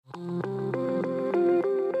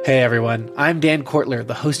Hey everyone, I'm Dan Kortler,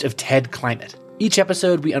 the host of TED Climate. Each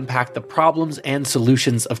episode, we unpack the problems and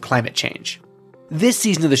solutions of climate change. This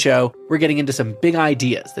season of the show, we're getting into some big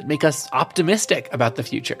ideas that make us optimistic about the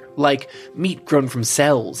future, like meat grown from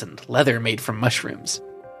cells and leather made from mushrooms.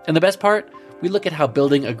 And the best part, we look at how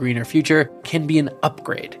building a greener future can be an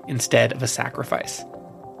upgrade instead of a sacrifice.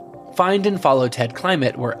 Find and follow TED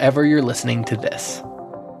Climate wherever you're listening to this.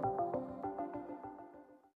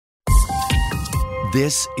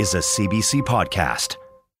 This is a CBC podcast.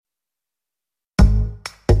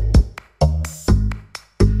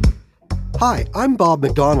 Hi, I'm Bob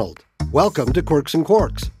McDonald. Welcome to Quirks and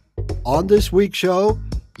Quarks. On this week's show,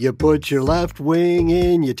 you put your left wing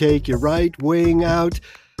in, you take your right wing out.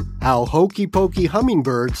 How hokey-pokey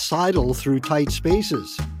hummingbirds sidle through tight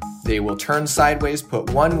spaces. They will turn sideways,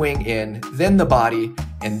 put one wing in, then the body,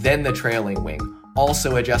 and then the trailing wing,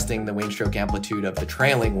 also adjusting the wing stroke amplitude of the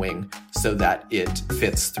trailing wing so that it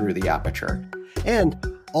fits through the aperture. And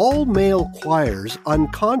all male choirs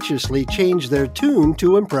unconsciously change their tune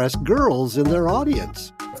to impress girls in their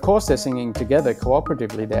audience. Of course, they're singing together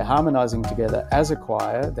cooperatively, they're harmonizing together as a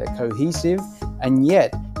choir, they're cohesive, and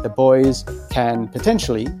yet the boys can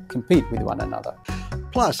potentially compete with one another.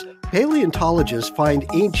 Plus, paleontologists find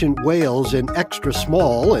ancient whales in extra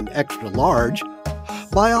small and extra large.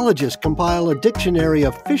 Biologists compile a dictionary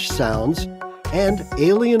of fish sounds, and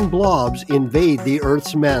alien blobs invade the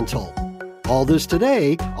Earth's mantle. All this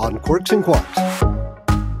today on Quirks and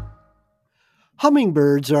Quarks.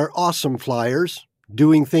 Hummingbirds are awesome flyers,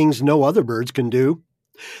 doing things no other birds can do.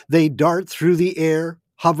 They dart through the air,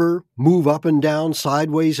 hover, move up and down,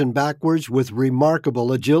 sideways and backwards with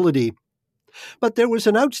remarkable agility. But there was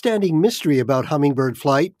an outstanding mystery about hummingbird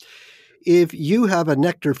flight. If you have a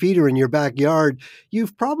nectar feeder in your backyard,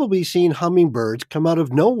 you've probably seen hummingbirds come out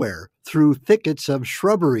of nowhere through thickets of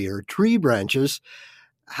shrubbery or tree branches.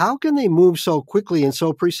 How can they move so quickly and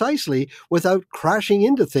so precisely without crashing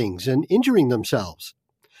into things and injuring themselves?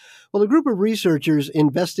 Well, a group of researchers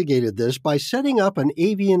investigated this by setting up an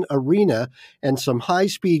avian arena and some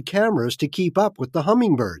high-speed cameras to keep up with the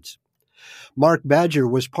hummingbirds. Mark Badger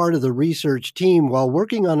was part of the research team while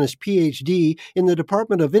working on his PhD in the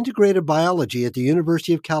Department of Integrated Biology at the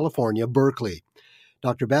University of California, Berkeley.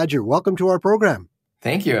 Dr. Badger, welcome to our program.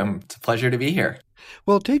 Thank you. It's a pleasure to be here.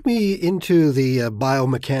 Well, take me into the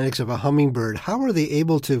biomechanics of a hummingbird. How are they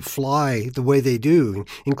able to fly the way they do,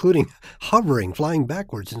 including hovering, flying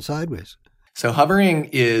backwards and sideways? So hovering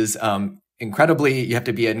is you have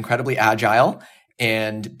to be incredibly agile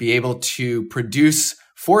and be able to produce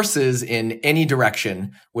forces in any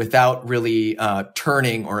direction without really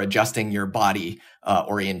turning or adjusting your body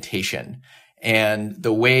orientation. And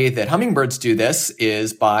the way that hummingbirds do this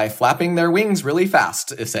is by flapping their wings really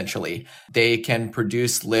fast, essentially. They can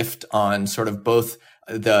produce lift on sort of both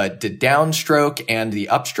the downstroke and the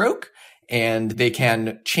upstroke, and they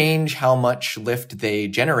can change how much lift they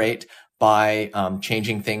generate by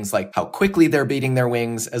changing things like how quickly they're beating their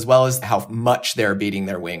wings, as well as how much they're beating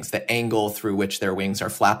their wings, the angle through which their wings are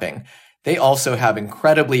flapping. They also have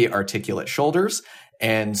incredibly articulate shoulders,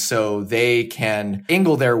 and so they can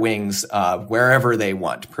angle their wings wherever they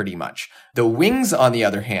want, pretty much. The wings, on the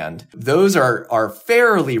other hand, those are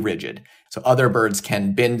fairly rigid. So other birds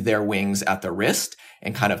can bend their wings at the wrist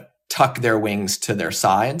and kind of tuck their wings to their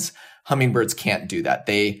sides. Hummingbirds can't do that.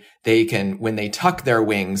 They can, when they tuck their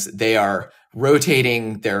wings, they are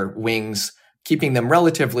rotating their wings, keeping them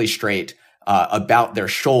relatively straight about their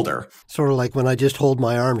shoulder. Sort of like when I just hold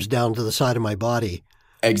my arms down to the side of my body.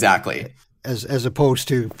 Exactly. As opposed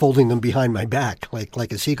to folding them behind my back,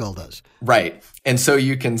 like a seagull does. Right. And so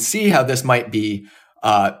you can see how this might be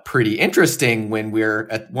pretty interesting when we're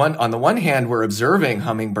on the one hand, we're observing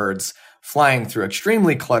hummingbirds flying through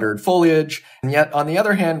extremely cluttered foliage. And yet, on the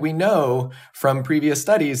other hand, we know from previous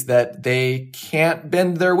studies that they can't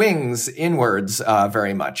bend their wings inwards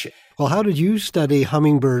very much. Well, how did you study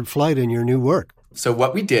hummingbird flight in your new work? So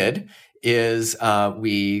what we did is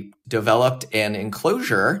we developed an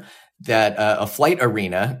enclosure that a flight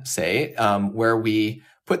arena, say, where we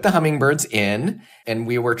put the hummingbirds in, and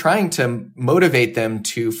we were trying to motivate them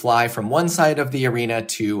to fly from one side of the arena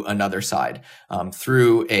to another side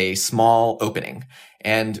through a small opening.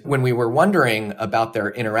 And when we were wondering about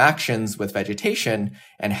their interactions with vegetation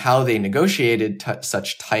and how they negotiated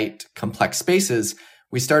such tight, complex spaces,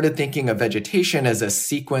 we started thinking of vegetation as a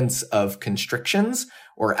sequence of constrictions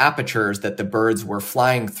or apertures that the birds were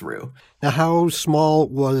flying through. Now, how small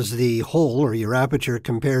was the hole or your aperture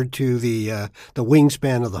compared to the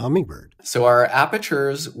wingspan of the hummingbird? So our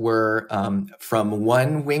apertures were from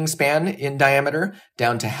one wingspan in diameter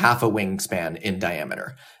down to half a wingspan in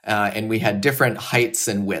diameter. And we had different heights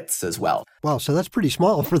and widths as well. Wow, so that's pretty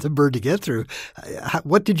small for the bird to get through.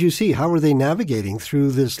 What did you see? How were they navigating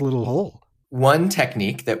through this little hole? One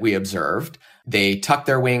technique that we observed, they tuck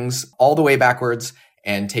their wings all the way backwards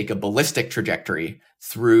and take a ballistic trajectory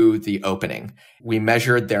through the opening. We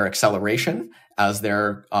measured their acceleration as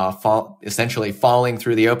they're essentially falling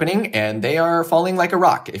through the opening, and they are falling like a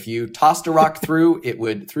rock. If you tossed a rock through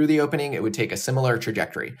the opening, it would take a similar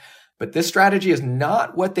trajectory. But this strategy is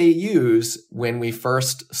not what they use when we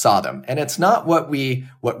first saw them. And it's not what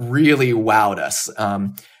really wowed us.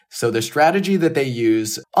 So the strategy that they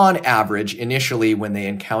use on average initially when they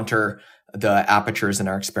encounter the apertures in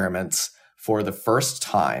our experiments for the first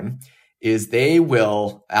time is they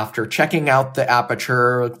will, after checking out the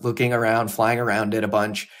aperture, looking around, flying around it a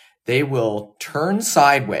bunch, they will turn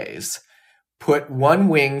sideways, put one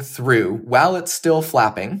wing through while it's still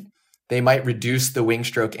flapping. They might reduce the wing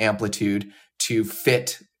stroke amplitude to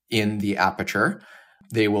fit in the aperture.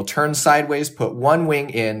 They will turn sideways, put one wing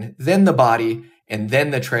in, then the body, and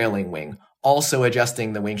then the trailing wing, also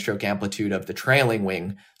adjusting the wing stroke amplitude of the trailing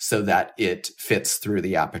wing so that it fits through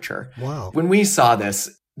the aperture. Wow. When we saw this,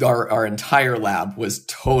 our entire lab was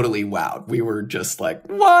totally wowed. We were just like,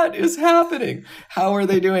 what is happening? How are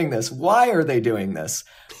they doing this? Why are they doing this?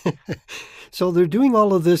 So they're doing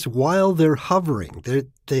all of this while they're hovering.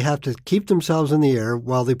 They have to keep themselves in the air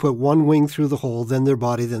while they put one wing through the hole, then their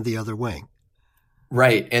body, then the other wing.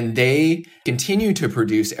 Right. And they continue to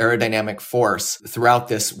produce aerodynamic force throughout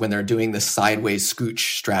this when they're doing the sideways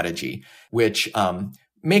scooch strategy, which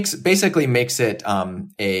makes it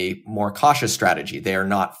a more cautious strategy. They are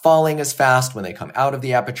not falling as fast when they come out of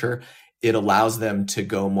the aperture. It allows them to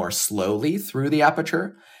go more slowly through the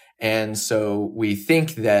aperture. And so we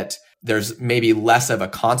think that there's maybe less of a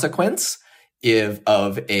consequence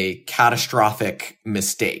of a catastrophic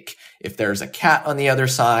mistake. If there's a cat on the other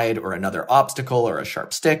side or another obstacle or a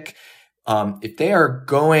sharp stick, if they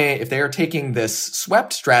are taking this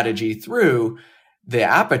swept strategy through the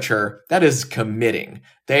aperture, that is committing.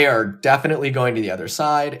 They are definitely going to the other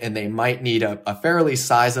side, and they might need a fairly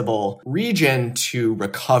sizable region to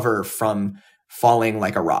recover from falling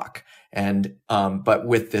like a rock. And but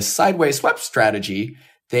with this sideways swept strategy,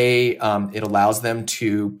 it allows them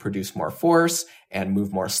to produce more force and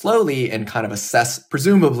move more slowly and kind of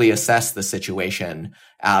presumably assess the situation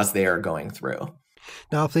as they are going through.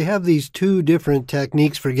 Now, if they have these two different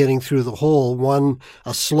techniques for getting through the hole, one,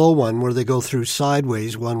 a slow one where they go through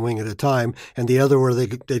sideways, one wing at a time, and the other where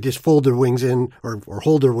they just fold their wings in or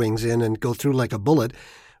hold their wings in and go through like a bullet,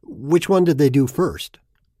 which one did they do first?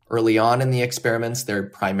 Early on in the experiments, they're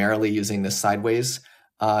primarily using the sideways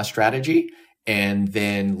strategy. And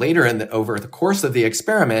then later over the course of the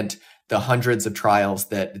experiment, the hundreds of trials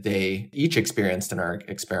that they each experienced in our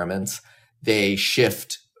experiments, they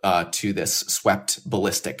shift to this swept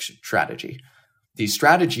ballistic strategy. These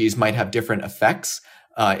strategies might have different effects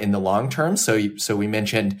in the long term. So we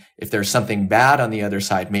mentioned if there's something bad on the other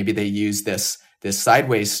side, maybe they use this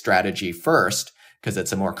sideways strategy first because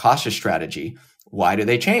it's a more cautious strategy. Why do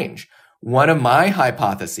they change? One of my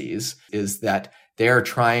hypotheses is that they are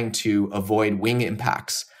trying to avoid wing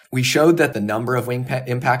impacts. We showed that the number of wing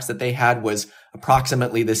impacts that they had was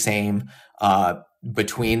approximately the same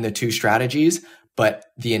between the two strategies, but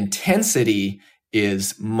the intensity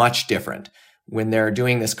is much different. When they're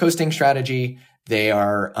doing this coasting strategy, they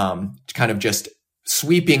are kind of just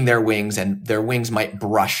sweeping their wings, and their wings might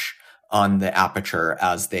brush on the aperture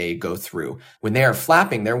as they go through. When they are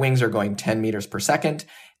flapping, their wings are going 10 meters per second,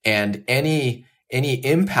 and any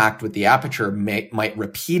impact with the aperture might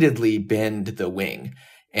repeatedly bend the wing.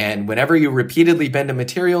 And whenever you repeatedly bend a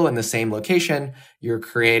material in the same location, you're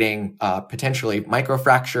creating potentially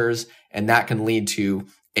microfractures, and that can lead to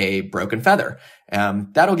a broken feather.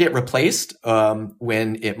 That'll get replaced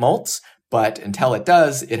when it molts, but until it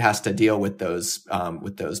does, it has to deal with those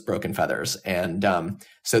broken feathers. And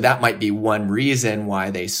so that might be one reason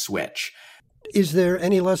why they switch. Is there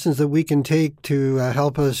any lessons that we can take to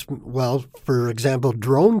help us, well, for example,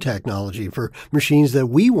 drone technology for machines that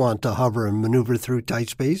we want to hover and maneuver through tight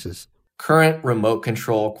spaces? Current remote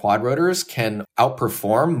control quadrotors can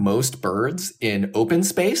outperform most birds in open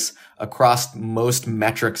space across most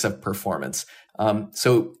metrics of performance.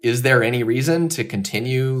 So is there any reason to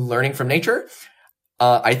continue learning from nature?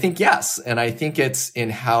 I think yes. And I think it's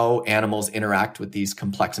in how animals interact with these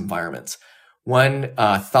complex environments. One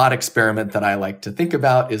thought experiment that I like to think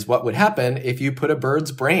about is what would happen if you put a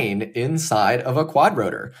bird's brain inside of a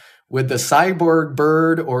quadrotor. Would the cyborg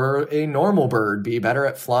bird or a normal bird be better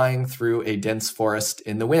at flying through a dense forest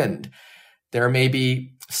in the wind? There may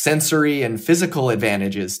be sensory and physical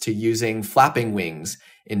advantages to using flapping wings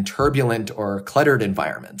in turbulent or cluttered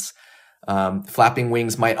environments. Flapping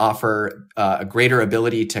wings might offer a greater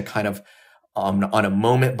ability to kind of, on a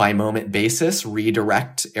moment-by-moment basis,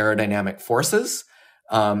 redirect aerodynamic forces.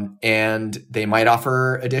 And they might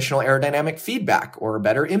offer additional aerodynamic feedback or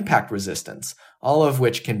better impact resistance, all of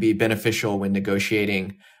which can be beneficial when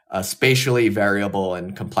negotiating a spatially variable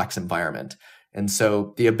and complex environment. And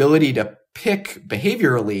so the ability to pick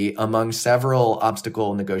behaviorally among several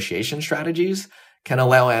obstacle negotiation strategies can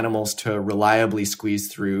allow animals to reliably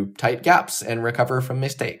squeeze through tight gaps and recover from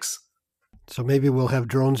mistakes. So maybe we'll have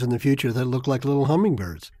drones in the future that look like little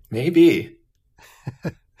hummingbirds. Maybe.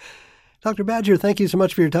 Dr. Badger, thank you so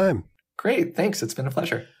much for your time. Great. Thanks. It's been a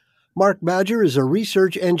pleasure. Mark Badger is a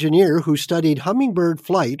research engineer who studied hummingbird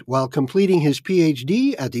flight while completing his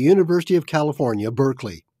PhD at the University of California,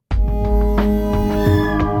 Berkeley.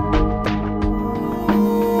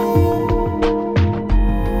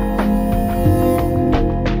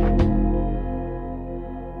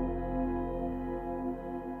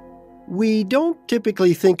 We don't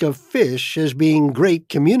typically think of fish as being great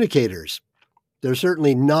communicators. They're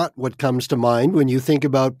certainly not what comes to mind when you think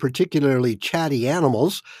about particularly chatty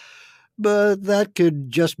animals, but that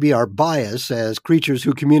could just be our bias as creatures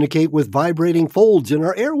who communicate with vibrating folds in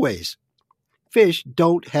our airways. Fish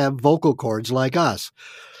don't have vocal cords like us,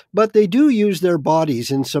 but they do use their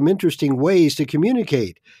bodies in some interesting ways to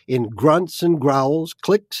communicate, in grunts and growls,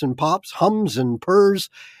 clicks and pops, hums and purrs,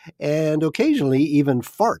 and occasionally even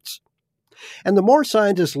farts. And the more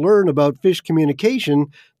scientists learn about fish communication,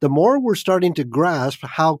 the more we're starting to grasp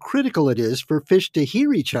how critical it is for fish to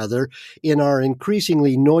hear each other in our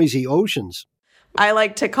increasingly noisy oceans. I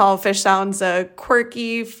like to call fish sounds a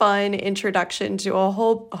quirky, fun introduction to a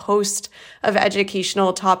whole host of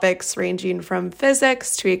educational topics ranging from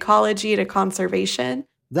physics to ecology to conservation.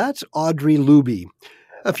 That's Audrey Luby.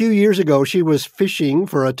 A few years ago, she was fishing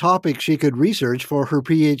for a topic she could research for her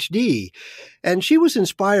PhD, and she was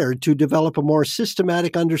inspired to develop a more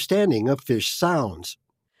systematic understanding of fish sounds.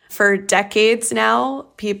 For decades now,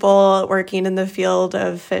 people working in the field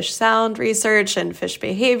of fish sound research and fish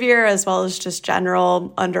behavior, as well as just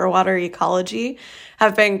general underwater ecology,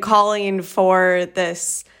 have been calling for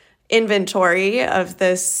this inventory of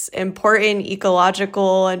this important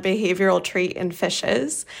ecological and behavioral trait in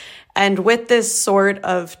fishes. And with this sort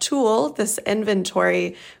of tool, this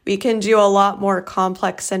inventory, we can do a lot more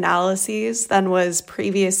complex analyses than was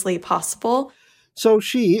previously possible. So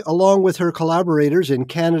she, along with her collaborators in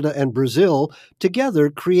Canada and Brazil, together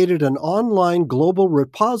created an online global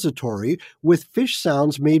repository with fish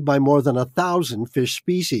sounds made by more than 1,000 fish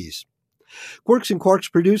species. Quirks and Quarks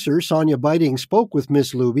producer Sonia Biting spoke with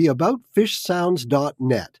Miss Luby about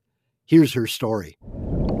fishsounds.net. Here's her story.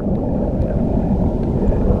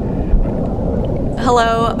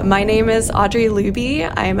 Hello, my name is Audrey Luby.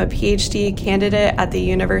 I am a PhD candidate at the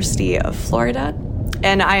University of Florida,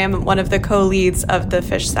 and I am one of the co-leads of the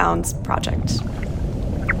Fish Sounds project.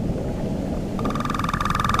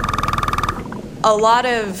 A lot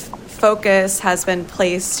of focus has been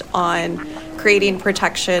placed on creating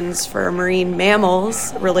protections for marine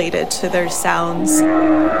mammals related to their sounds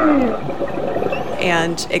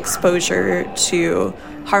and exposure to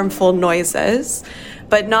harmful noises,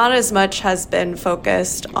 but not as much has been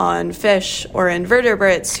focused on fish or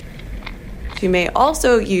invertebrates who may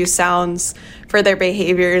also use sounds for their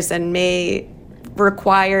behaviors and may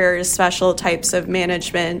require special types of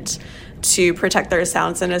management to protect their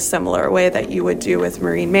sounds in a similar way that you would do with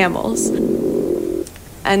marine mammals.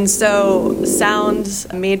 And so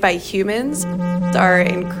sounds made by humans are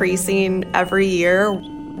increasing every year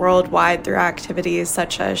worldwide through activities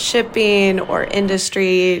such as shipping or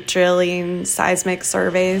industry, drilling, seismic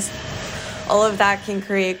surveys. All of that can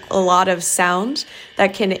create a lot of sound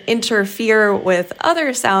that can interfere with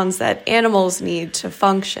other sounds that animals need to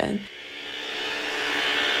function.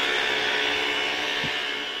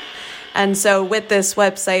 And so with this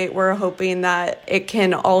website, we're hoping that it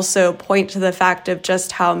can also point to the fact of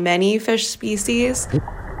just how many fish species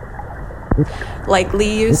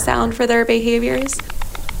likely use sound for their behaviors,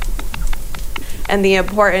 and the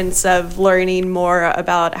importance of learning more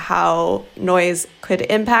about how noise could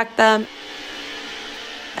impact them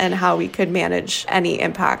and how we could manage any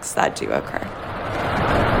impacts that do occur.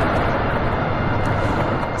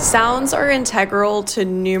 Sounds are integral to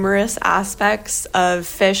numerous aspects of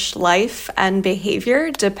fish life and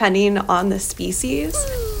behavior, depending on the species.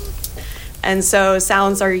 And so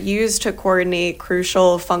sounds are used to coordinate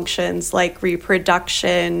crucial functions like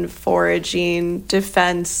reproduction, foraging,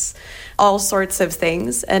 defense, all sorts of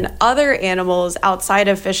things. And other animals outside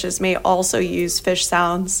of fishes may also use fish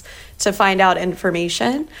sounds to find out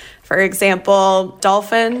information. For example,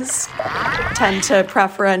 dolphins tend to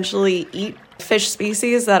preferentially eat fish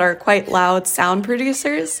species that are quite loud sound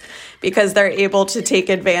producers because they're able to take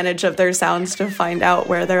advantage of their sounds to find out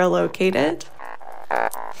where they're located.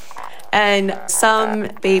 And some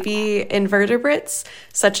baby invertebrates,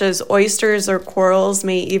 such as oysters or corals,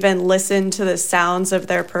 may even listen to the sounds of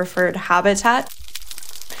their preferred habitat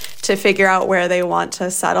to figure out where they want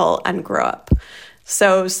to settle and grow up.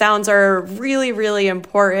 So sounds are really, really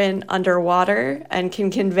important underwater and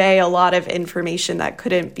can convey a lot of information that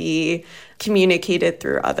couldn't be communicated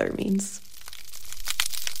through other means.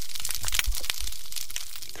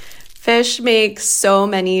 Fish make so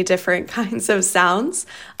many different kinds of sounds.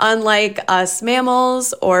 Unlike us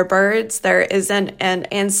mammals or birds, there isn't an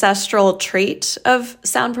ancestral trait of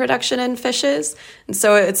sound production in fishes. And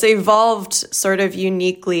so it's evolved sort of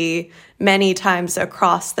uniquely many times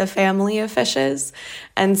across the family of fishes.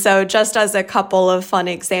 And so just as a couple of fun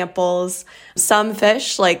examples, some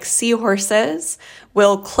fish, like seahorses,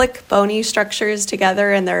 will click bony structures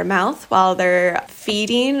together in their mouth while they're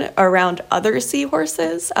feeding around other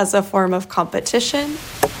seahorses as a form of competition.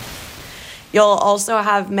 You'll also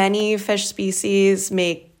have many fish species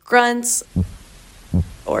make grunts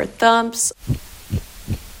or thumps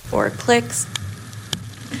or clicks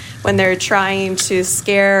when they're trying to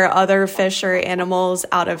scare other fish or animals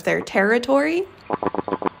out of their territory.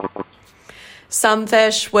 Some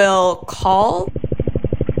fish will call.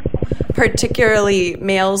 Particularly,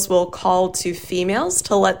 males will call to females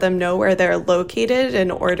to let them know where they're located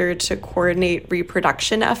in order to coordinate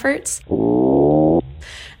reproduction efforts.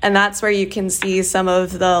 And that's where you can see some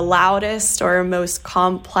of the loudest or most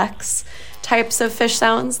complex types of fish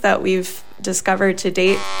sounds that we've discovered to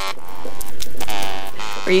date,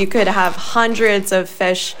 where you could have hundreds of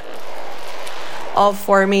fish all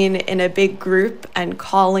forming in a big group and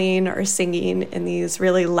calling or singing in these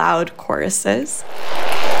really loud choruses.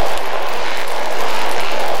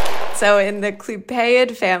 So in the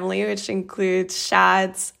clupeid family, which includes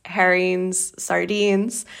shads, herrings,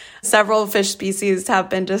 sardines, several fish species have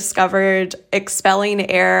been discovered expelling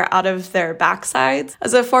air out of their backsides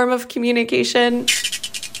as a form of communication,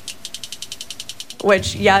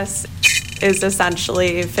 which, yes, is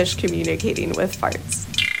essentially fish communicating with farts.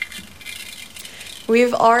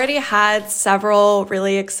 We've already had several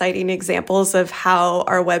really exciting examples of how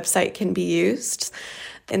our website can be used.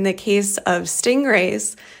 In the case of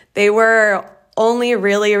stingrays, they were only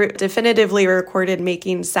really definitively recorded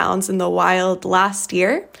making sounds in the wild last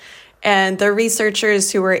year. And the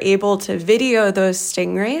researchers who were able to video those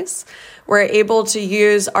stingrays were able to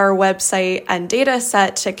use our website and data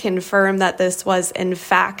set to confirm that this was, in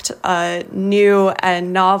fact, a new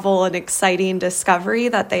and novel and exciting discovery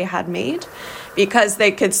that they had made, because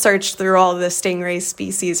they could search through all the stingray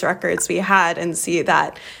species records we had and see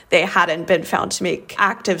that they hadn't been found to make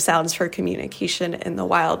active sounds for communication in the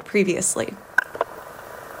wild previously.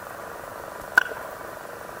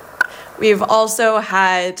 We've also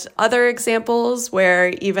had other examples where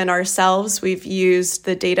even ourselves, we've used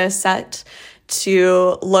the data set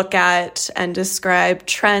to look at and describe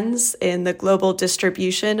trends in the global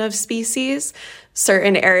distribution of species,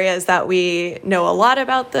 certain areas that we know a lot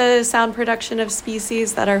about the sound production of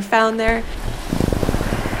species that are found there,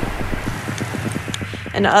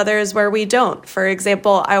 and others where we don't. For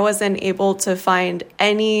example, I wasn't able to find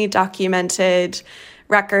any documented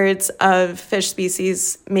records of fish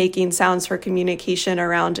species making sounds for communication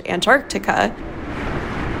around Antarctica.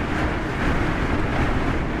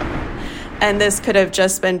 And this could have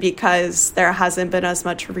just been because there hasn't been as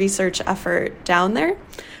much research effort down there.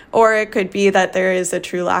 Or it could be that there is a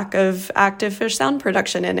true lack of active fish sound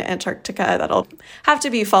production in Antarctica that'll have to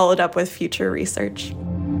be followed up with future research.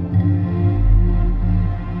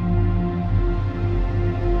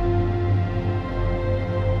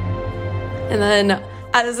 And then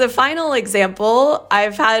as a final example,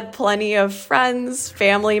 I've had plenty of friends,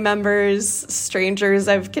 family members, strangers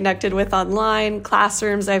I've connected with online,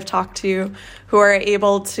 classrooms I've talked to, who are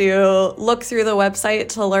able to look through the website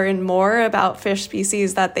to learn more about fish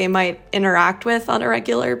species that they might interact with on a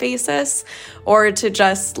regular basis, or to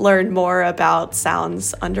just learn more about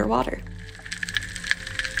sounds underwater.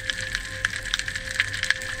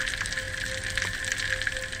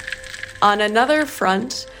 On another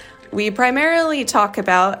front, We primarily talk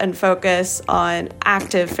about and focus on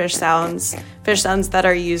active fish sounds that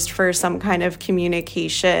are used for some kind of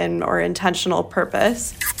communication or intentional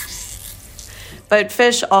purpose. But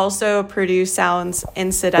fish also produce sounds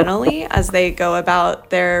incidentally as they go about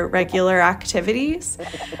their regular activities.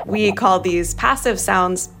 We call these passive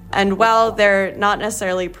sounds, and while they're not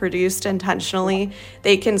necessarily produced intentionally,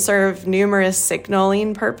 they can serve numerous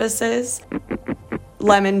signaling purposes.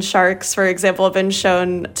 Lemon sharks, for example, have been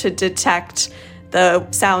shown to detect the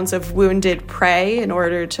sounds of wounded prey in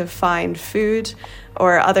order to find food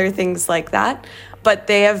or other things like that. But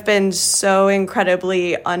they have been so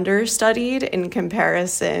incredibly understudied in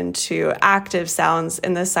comparison to active sounds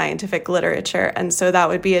in the scientific literature. And so that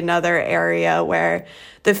would be another area where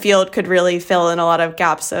the field could really fill in a lot of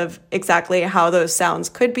gaps of exactly how those sounds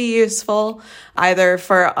could be useful, either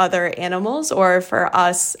for other animals or for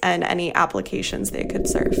us and any applications they could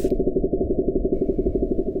serve.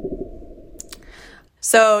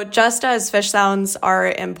 So just as fish sounds are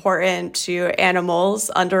important to animals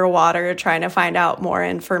underwater trying to find out more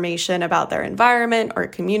information about their environment or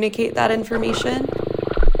communicate that information,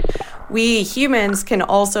 we humans can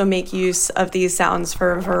also make use of these sounds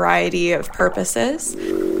for a variety of purposes.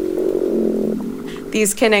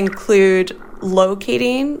 These can include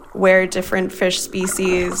locating where different fish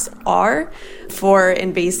species are for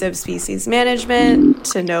invasive species management,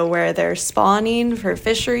 to know where they're spawning for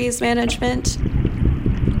fisheries management,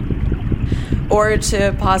 or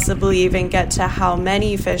to possibly even get to how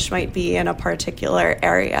many fish might be in a particular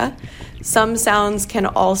area. Some sounds can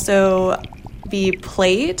also be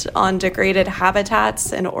played on degraded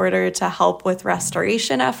habitats in order to help with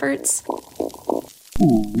restoration efforts.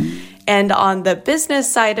 And on the business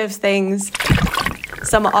side of things,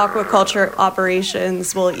 some aquaculture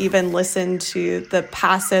operations will even listen to the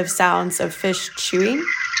passive sounds of fish chewing.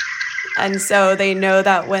 And so they know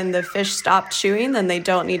that when the fish stop chewing, then they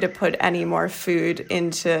don't need to put any more food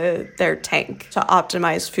into their tank to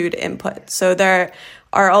optimize food input. So there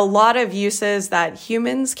are a lot of uses that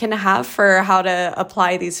humans can have for how to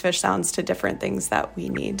apply these fish sounds to different things that we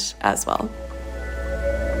need as well.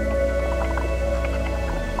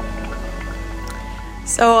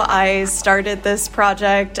 So I started this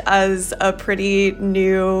project as a pretty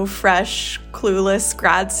new, fresh, clueless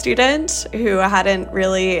grad student who hadn't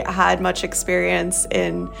really had much experience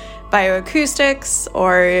in bioacoustics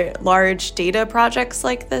or large data projects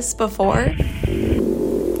like this before.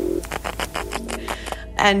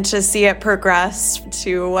 And to see it progress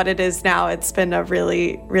to what it is now, it's been a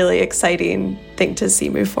really, really exciting thing to see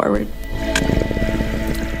move forward.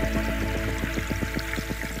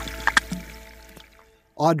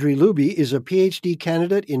 Audrey Luby is a PhD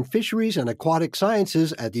candidate in fisheries and aquatic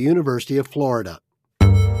sciences at the University of Florida.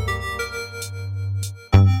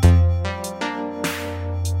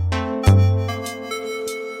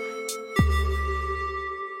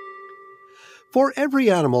 For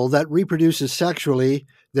every animal that reproduces sexually,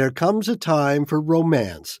 there comes a time for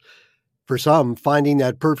romance. For some, finding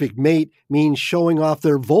that perfect mate means showing off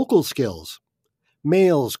their vocal skills.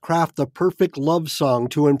 Males craft the perfect love song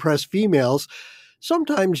to impress females,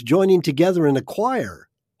 sometimes joining together in a choir,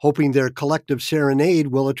 hoping their collective serenade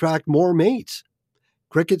will attract more mates.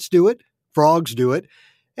 Crickets do it, frogs do it,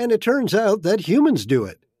 and it turns out that humans do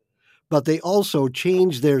it. But they also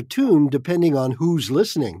change their tune depending on who's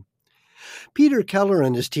listening. Peter Keller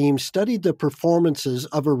and his team studied the performances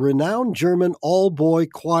of a renowned German all-boy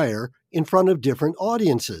choir in front of different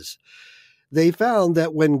audiences. They found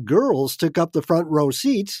that when girls took up the front row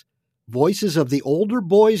seats, voices of the older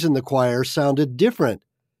boys in the choir sounded different,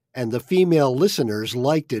 and the female listeners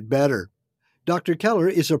liked it better. Dr. Keller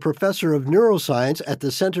is a professor of neuroscience at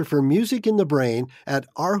the Center for Music in the Brain at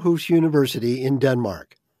Aarhus University in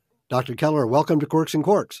Denmark. Dr. Keller, welcome to Quirks and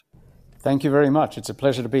Quarks. Thank you very much. It's a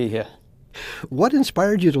pleasure to be here. What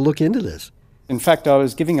inspired you to look into this? In fact, I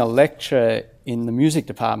was giving a lecture in the music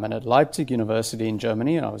department at Leipzig University in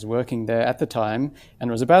Germany, and I was working there at the time, and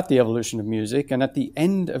it was about the evolution of music. And at the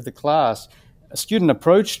end of the class, a student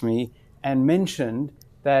approached me and mentioned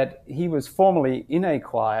that he was formerly in a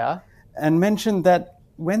choir, and mentioned that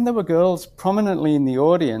when there were girls prominently in the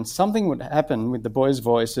audience, something would happen with the boys'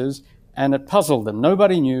 voices, and it puzzled them.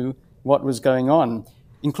 Nobody knew what was going on,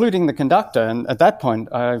 including the conductor. And at that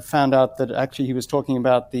point, I found out that actually he was talking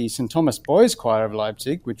about the St. Thomas Boys Choir of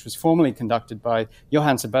Leipzig, which was formerly conducted by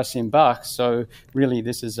Johann Sebastian Bach. So really,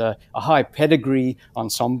 this is a high pedigree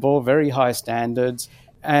ensemble, very high standards.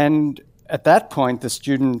 And at that point, the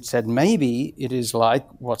student said, maybe it is like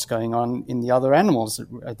what's going on in the other animals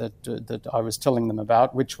that I was telling them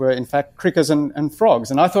about, which were, in fact, crickets and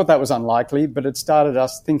frogs. And I thought that was unlikely, but it started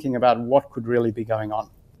us thinking about what could really be going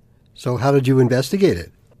on. So how did you investigate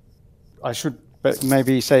it? I should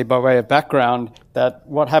maybe say by way of background that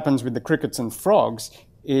what happens with the crickets and frogs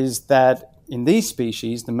is that in these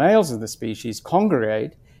species, the males of the species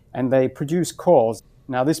congregate and they produce calls.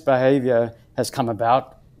 Now, this behavior has come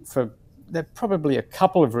about for there are probably a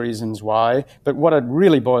couple of reasons why, but what it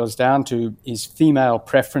really boils down to is female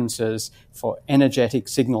preferences for energetic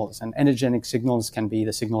signals. And energetic signals can be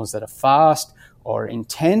the signals that are fast or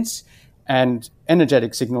intense, and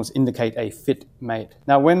energetic signals indicate a fit mate.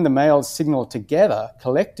 Now, when the males signal together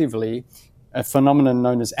collectively, a phenomenon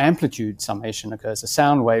known as amplitude summation occurs. The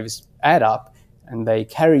sound waves add up and they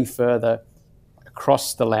carry further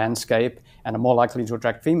across the landscape and are more likely to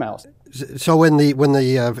attract females. So when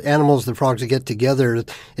the animals, the frogs, get together,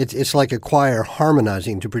 it's like a choir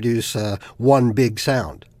harmonizing to produce one big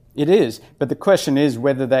sound. It is, but the question is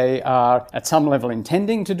whether they are at some level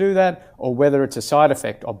intending to do that or whether it's a side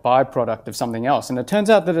effect or byproduct of something else. And it turns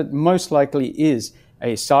out that it most likely is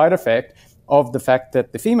a side effect of the fact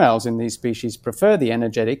that the females in these species prefer the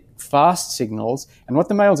energetic, fast signals, and what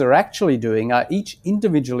the males are actually doing are each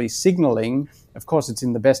individually signaling. Of course, it's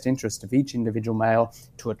in the best interest of each individual male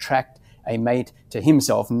to attract a mate to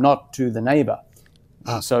himself, not to the neighbor.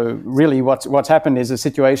 So really what's happened is a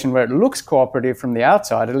situation where it looks cooperative from the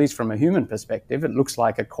outside, at least from a human perspective. It looks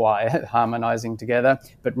like a choir harmonizing together,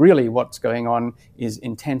 but really what's going on is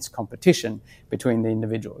intense competition between the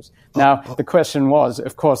individuals. Now, the question was,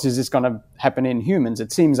 of course, is this going to happen in humans?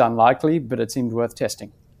 It seems unlikely, but it seemed worth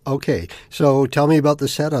testing. Okay, so tell me about the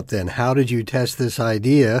setup then. How did you test this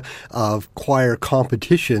idea of choir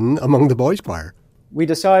competition among the boys' choir? We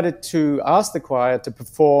decided to ask the choir to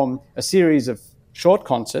perform a series of short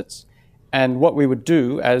concerts, and what we would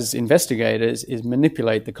do as investigators is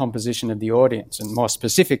manipulate the composition of the audience, and more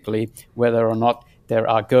specifically, whether or not there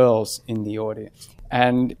are girls in the audience.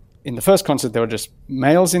 And in the first concert, there were just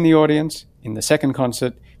males in the audience. In the second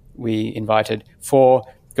concert, we invited 4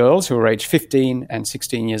 girls who were aged 15 and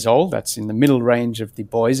 16 years old. That's in the middle range of the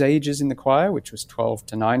boys' ages in the choir, which was 12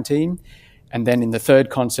 to 19. And then in the third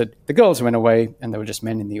concert, the girls went away, and there were just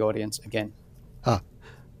men in the audience again.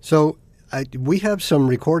 So we have some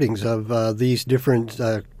recordings of these different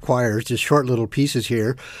choirs, just short little pieces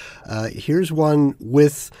here. Here's one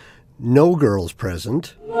with no girls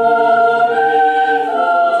present.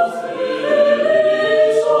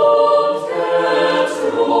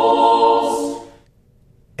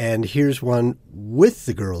 And here's one with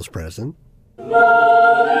the girls present.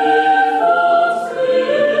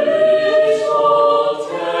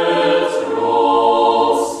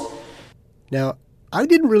 Now, I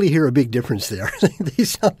didn't really hear a big difference there. They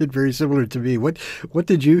sounded very similar to me. What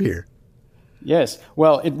did you hear? Yes,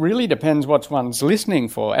 well, it really depends what one's listening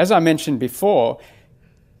for. As I mentioned before,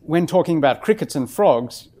 when talking about crickets and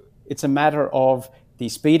frogs, it's a matter of the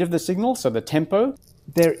speed of the signal, so the tempo.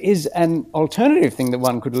 There is an alternative thing that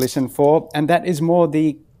one could listen for, and that is more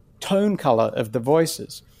the tone color of the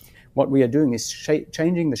voices. What we are doing is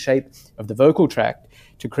changing the shape of the vocal tract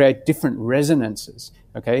to create different resonances,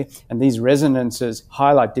 okay? And these resonances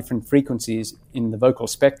highlight different frequencies in the vocal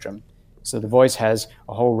spectrum. So the voice has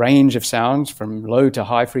a whole range of sounds from low to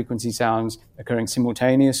high frequency sounds occurring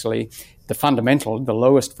simultaneously. The fundamental, the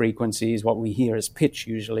lowest frequency is what we hear as pitch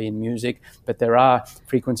usually in music, but there are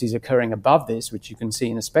frequencies occurring above this, which you can see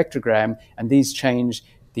in a spectrogram, and these change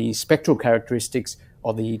the spectral characteristics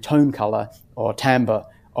or the tone color or timbre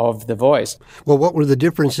of the voice. Well, what were the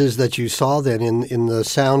differences that you saw then in the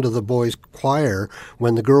sound of the boys' choir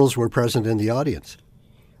when the girls were present in the audience?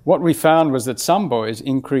 What we found was that some boys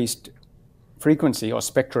increased frequency or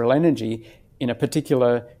spectral energy in a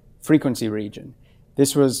particular frequency region.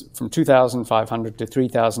 This was from 2,500 to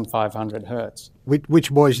 3,500 hertz.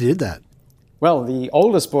 Which boys did that? Well, the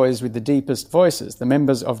oldest boys with the deepest voices, the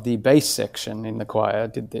members of the bass section in the choir,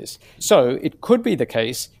 did this. So it could be the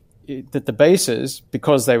case that the basses,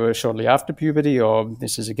 because they were shortly after puberty, or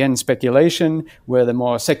this is again speculation, were the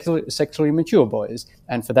more sexually mature boys,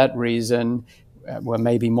 and for that reason were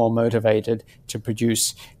maybe more motivated to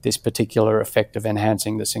produce this particular effect of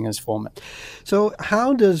enhancing the singer's formant. So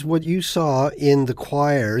how does what you saw in the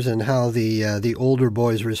choirs and how the older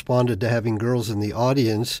boys responded to having girls in the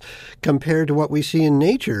audience compare to what we see in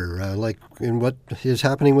nature, like in what is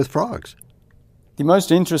happening with frogs? The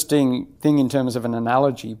most interesting thing in terms of an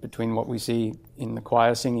analogy between what we see in the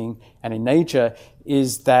choir singing and in nature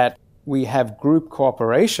is that we have group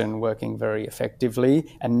cooperation working very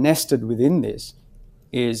effectively, and nested within this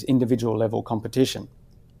is individual level competition.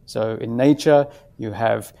 So in nature, you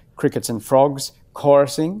have crickets and frogs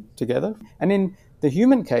chorusing together. And in the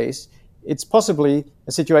human case, It's possibly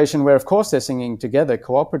a situation where, of course, they're singing together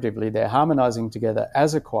cooperatively, they're harmonizing together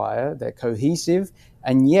as a choir, they're cohesive,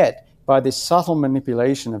 and yet by this subtle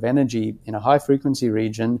manipulation of energy in a high-frequency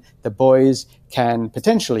region, the boys can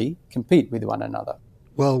potentially compete with one another.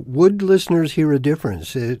 Well, would listeners hear a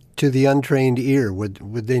difference to the untrained ear?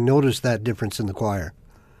 Would they notice that difference in the choir?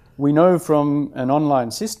 We know from an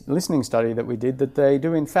online listening study that we did that they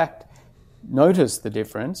do, in fact, notice the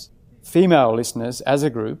difference. Female listeners, as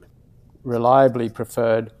a group, reliably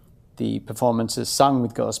preferred the performances sung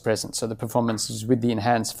with girls present, so the performances with the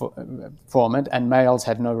enhanced format, and males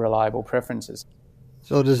had no reliable preferences.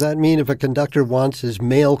 So does that mean if a conductor wants his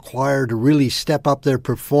male choir to really step up their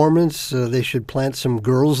performance, they should plant some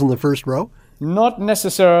girls in the first row? Not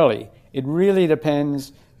necessarily. It really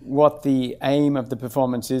depends what the aim of the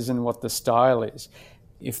performance is and what the style is.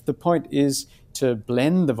 If the point is to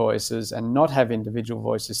blend the voices and not have individual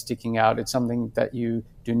voices sticking out, it's something that you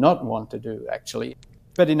do not want to do, actually.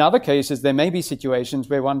 But in other cases, there may be situations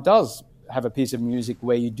where one does have a piece of music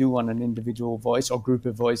where you do want an individual voice or group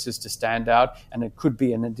of voices to stand out, and it could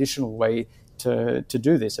be an additional way to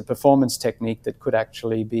do this, a performance technique that could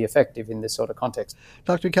actually be effective in this sort of context.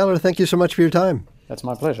 Dr. Keller, thank you so much for your time. That's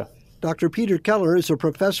my pleasure. Dr. Peter Keller is a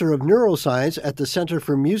professor of neuroscience at the Center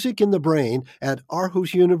for Music in the Brain at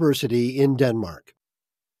Aarhus University in Denmark.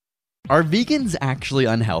 Are vegans actually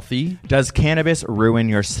unhealthy? Does cannabis ruin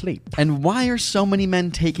your sleep? And why are so many men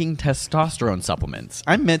taking testosterone supplements?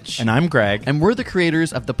 I'm Mitch. And I'm Greg. And we're the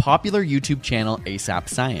creators of the popular YouTube channel ASAP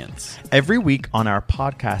Science. Every week on our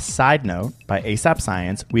podcast Side Note by ASAP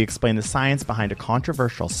Science, we explain the science behind a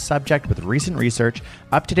controversial subject with recent research,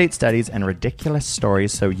 up-to-date studies, and ridiculous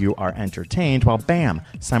stories so you are entertained while, bam,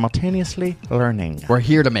 simultaneously learning. We're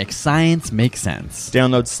here to make science make sense.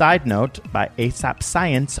 Download Side Note by ASAP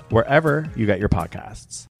Science wherever you get your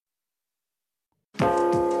podcasts.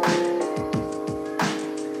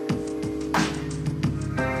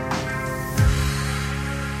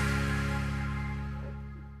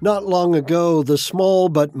 Not long ago, the small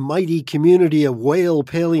but mighty community of whale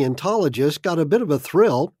paleontologists got a bit of a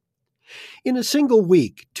thrill. In a single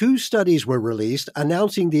week, 2 studies were released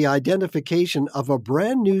announcing the identification of a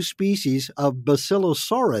brand new species of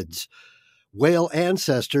basilosaurids, whale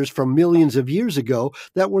ancestors from millions of years ago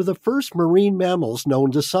that were the first marine mammals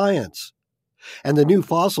known to science. And the new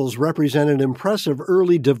fossils represent an impressive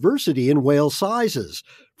early diversity in whale sizes,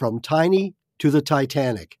 from tiny to the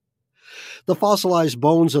titanic. The fossilized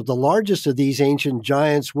bones of the largest of these ancient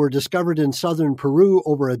giants were discovered in southern Peru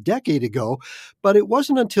over a decade ago, but it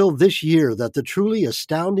wasn't until this year that the truly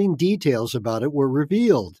astounding details about it were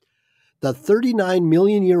revealed. The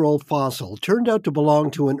 39-million-year-old fossil turned out to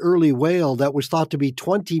belong to an early whale that was thought to be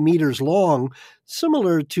 20 meters long,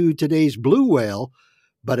 similar to today's blue whale,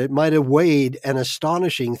 but it might have weighed an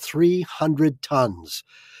astonishing 300 tons,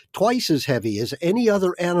 twice as heavy as any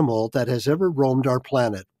other animal that has ever roamed our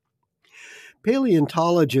planet.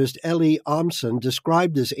 Paleontologist Eli Amson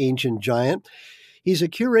described this ancient giant. He's a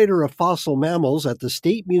curator of fossil mammals at the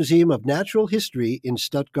State Museum of Natural History in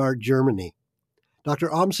Stuttgart, Germany.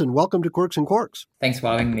 Dr. Amson, welcome to Quirks and Quarks. Thanks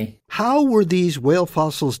for having me. How were these whale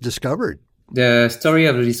fossils discovered? The story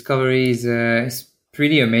of the discovery is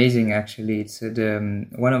pretty amazing, actually. It's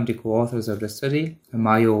one of the co-authors of the study,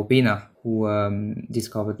 Mario Urbina, who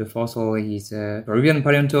discovered the fossil. He's a Peruvian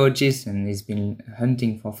paleontologist and he's been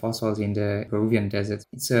hunting for fossils in the Peruvian desert.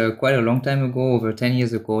 It's quite a long time ago, over 10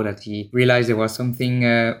 years ago, that he realized there was something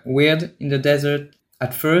weird in the desert.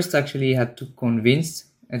 At first, actually, he had to convince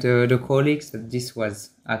the colleagues that this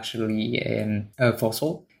was actually a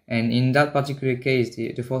fossil. And in that particular case,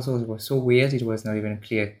 the fossils were so weird, it was not even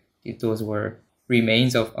clear if those were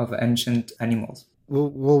remains of ancient animals. Well,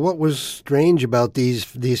 what was strange about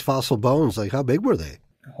these fossil bones? Like, how big were they?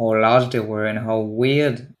 How large they were and how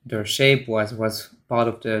weird their shape was part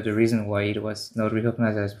of the reason why it was not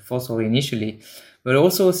recognized as a fossil initially. But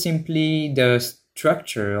also simply the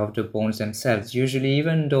structure of the bones themselves. Usually,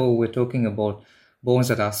 even though we're talking about bones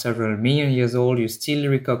that are several million years old, you still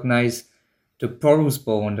recognize the porous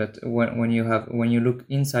bone. That when you look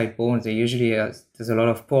inside bones, they usually there's a lot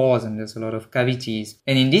of pores and there's a lot of cavities.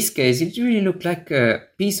 And in this case, it really looked like a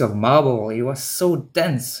piece of marble. It was so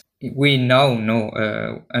dense. We now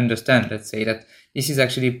understand, let's say, that this is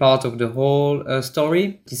actually part of the whole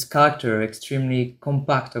story. This character, extremely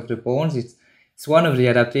compact of the bones, it's one of the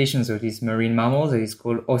adaptations of these marine mammals that is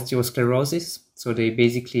called osteosclerosis. So they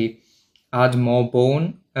basically add more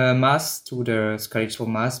bone mass to the skeletal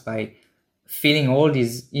mass by filling all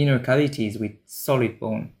these inner cavities with solid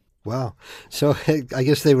bone. Wow. So I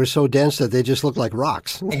guess they were so dense that they just looked like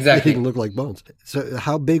rocks. Exactly. They didn't look like bones. So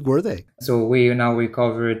how big were they? So we now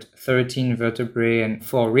recovered 13 vertebrae and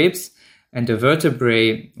 4 ribs. And the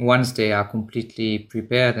vertebrae, once they are completely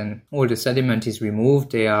prepared and all the sediment is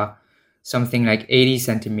removed, they are something like 80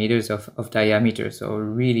 centimeters of diameter, so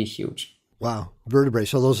really huge. Wow, vertebrae.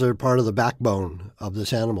 So those are part of the backbone of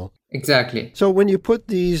this animal. Exactly. So when you put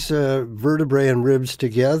these vertebrae and ribs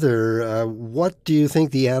together, what do you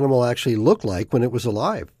think the animal actually looked like when it was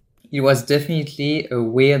alive? It was definitely a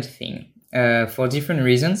weird thing for different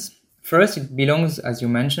reasons. First, it belongs, as you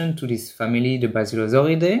mentioned, to this family, the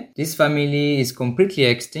Basilosauridae. This family is completely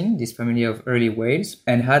extinct, this family of early whales,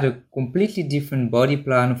 and had a completely different body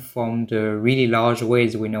plan from the really large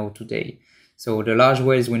whales we know today. So the large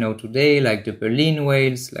whales we know today, like the baleen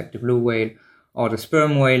whales, like the blue whale, or the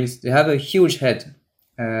sperm whales, they have a huge head.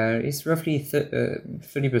 It's roughly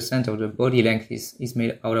 30% of the body length is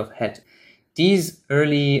made out of head. These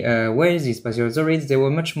early whales, these Basilosaurids, they were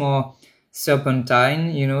much more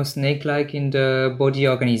serpentine, snake-like in the body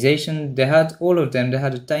organization. All of them, they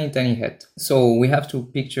had a tiny head. So we have to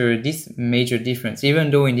picture this major difference,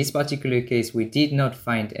 even though in this particular case we did not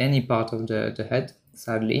find any part of the head,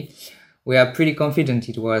 sadly. We are pretty confident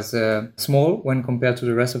it was small when compared to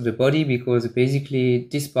the rest of the body, because basically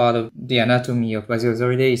this part of the anatomy of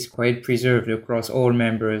Basilosauridae is quite preserved across all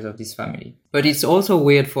members of this family. But it's also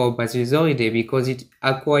weird for Basilosauridae because it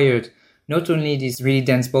acquired not only these really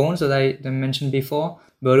dense bones that I mentioned before,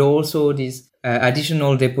 but also this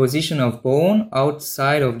additional deposition of bone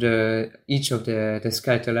outside of each of the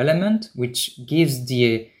skeletal element, which gives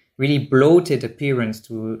the really bloated appearance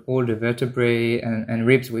to all the vertebrae and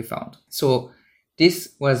ribs we found. So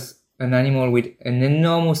this was an animal with an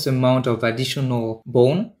enormous amount of additional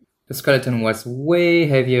bone. The skeleton was way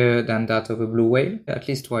heavier than that of a blue whale, at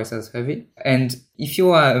least twice as heavy. And if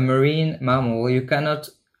you are a marine mammal, you cannot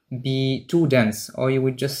be too dense or you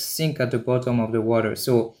would just sink at the bottom of the water.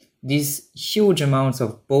 So these huge amounts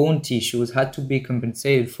of bone tissues had to be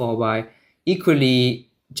compensated for by equally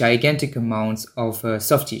gigantic amounts of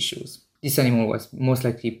soft tissues. This animal was most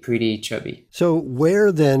likely pretty chubby. So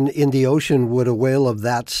where then in the ocean would a whale of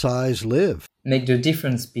that size live? Make the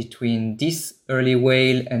difference between this early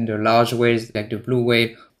whale and the large whales like the blue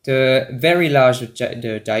whale. The very large,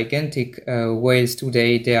 the gigantic whales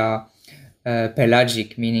today, they are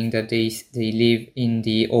pelagic, meaning that they live in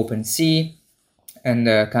the open sea and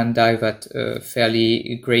can dive at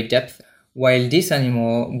fairly great depth. While this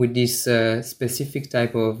animal, with this specific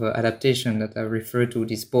type of adaptation that I refer to,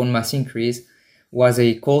 this bone mass increase, was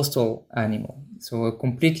a coastal animal. So a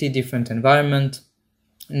completely different environment,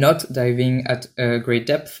 not diving at great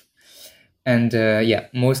depth, and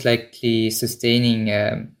most likely sustaining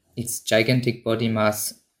its gigantic body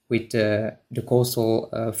mass with the coastal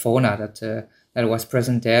fauna that was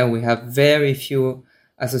present there. We have very few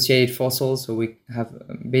associated fossils, so we have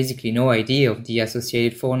basically no idea of the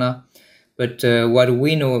associated fauna. But what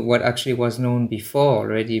we know, what actually was known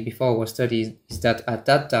before our studies, is that at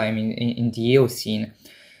that time in the Eocene,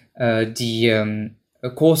 the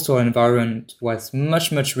coastal environment was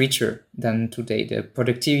much, much richer than today. The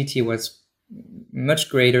productivity was much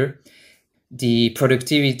greater. The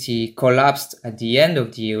productivity collapsed at the end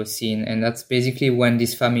of the Eocene, and that's basically when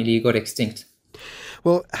this family got extinct.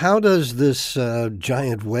 Well, how does this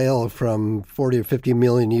giant whale from 40 or 50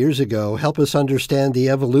 million years ago help us understand the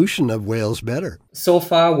evolution of whales better? So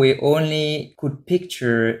far, we only could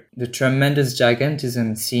picture the tremendous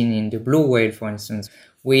gigantism seen in the blue whale, for instance,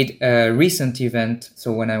 with a recent event.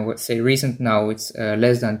 So when I would say recent now, it's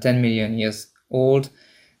less than 10 million years old.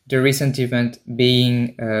 The recent event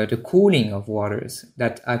being the cooling of waters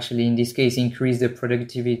that actually in this case increased the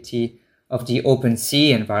productivity of the open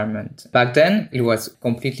sea environment. Back then, it was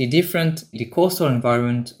completely different. The coastal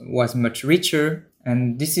environment was much richer.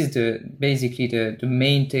 And this is basically the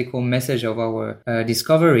main take-home message of our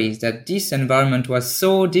discovery, is that this environment was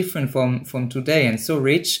so different from today and so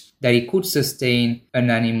rich that it could sustain an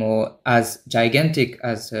animal as gigantic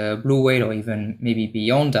as a blue whale or even maybe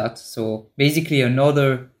beyond that. So basically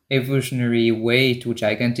another evolutionary way to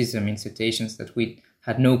gigantism in cetaceans that we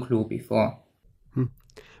had no clue before.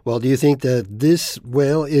 Well, do you think that this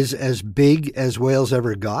whale is as big as whales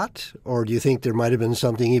ever got? Or do you think there might have been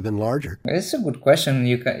something even larger? It's a good question.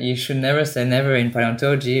 You should never say never in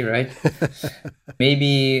paleontology, right?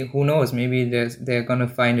 Maybe, who knows, maybe they're going to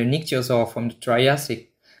find a nyctiosaur from the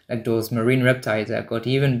Triassic, like those marine reptiles that got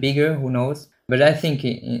even bigger, who knows? But I think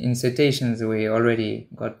in cetaceans, we already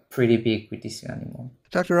got pretty big with this animal.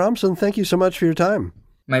 Dr. Amson, thank you so much for your time.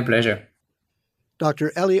 My pleasure.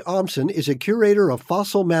 Dr. Ellie Omsen is a curator of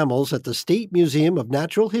fossil mammals at the State Museum of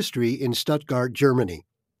Natural History in Stuttgart, Germany.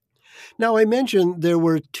 Now, I mentioned there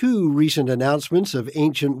were 2 recent announcements of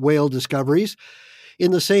ancient whale discoveries.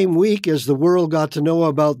 In the same week as the world got to know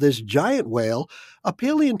about this giant whale, a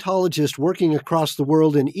paleontologist working across the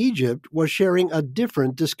world in Egypt was sharing a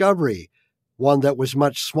different discovery, one that was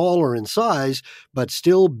much smaller in size, but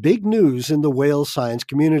still big news in the whale science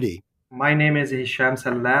community. My name is Hisham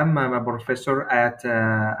Salam. I'm a professor at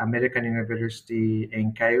American University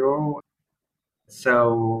in Cairo.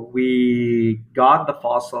 So we got the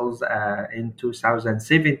fossils in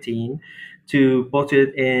 2017 to put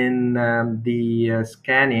it in the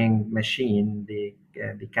scanning machine, the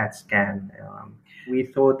CAT scan. We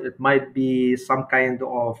thought it might be some kind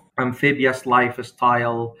of amphibious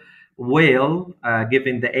lifestyle whale,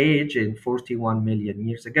 given the age in 41 million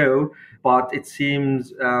years ago, but it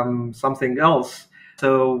seems something else.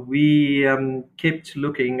 So we kept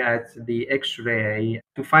looking at the X-ray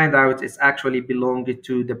to find out it's actually belonged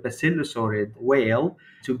to the basilosaurid whale,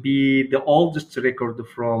 to be the oldest record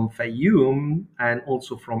from Fayoum and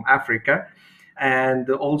also from Africa. And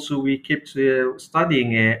also we kept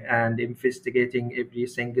studying it and investigating every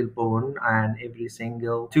single bone and every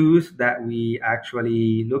single tooth that we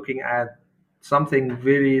actually looking at something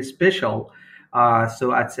very special.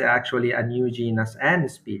 So it's actually a new genus and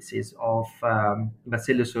species of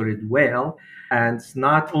basilosaurid whale. And it's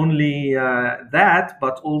not only that,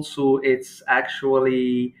 but also it's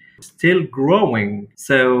actually still growing.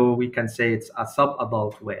 So we can say it's a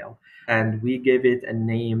subadult whale. And we gave it a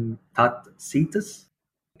name, Tatsitas.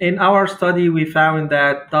 In our study, we found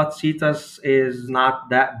that Tatsitas is not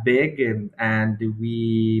that big, and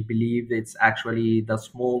we believe it's actually the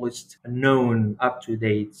smallest known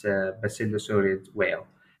up-to-date basilosaurid whale.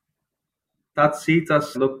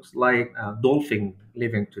 Tatsitas looks like a dolphin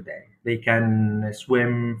living today. They can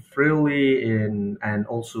swim freely and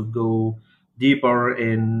also go deeper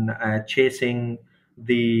in chasing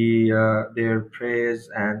their prey,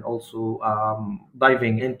 and also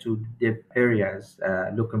diving into deep areas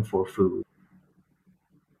looking for food.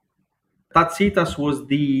 Tatsitas was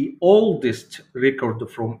the oldest record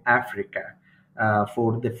from Africa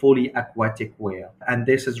for the fully aquatic whale. And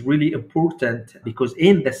this is really important because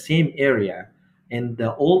in the same area, in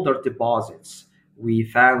the older deposits, we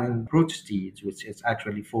found protosteids, which is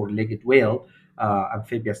actually 4-legged whale,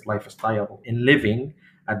 amphibious lifestyle in living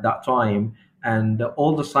at that time. And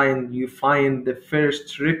all the time you find the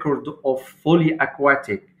first record of fully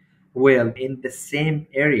aquatic whale in the same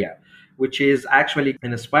area, which is actually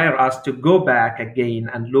inspire us to go back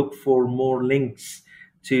again and look for more links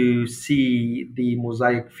to see the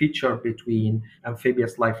mosaic feature between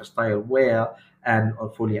amphibious lifestyle whale and a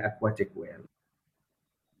fully aquatic whale.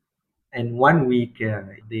 In 1 week,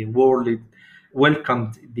 the world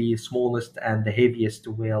welcomed the smallest and the heaviest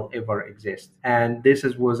whale ever exist. And this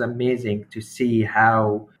was amazing to see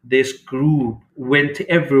how this group went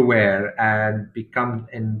everywhere and become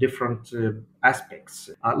in different aspects.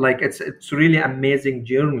 It's really amazing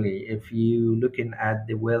journey. If you looking at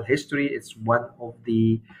the whale history, it's one of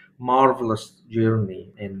the marvelous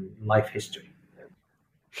journey in life history.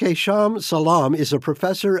 Hisham Salam is a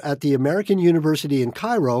professor at the American University in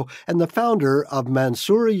Cairo and the founder of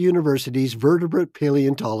Mansoura University's Vertebrate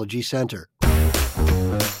Paleontology Center.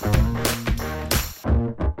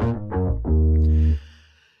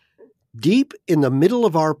 Deep in the middle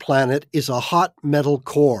of our planet is a hot metal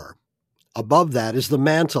core. Above that is the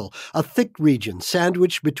mantle, a thick region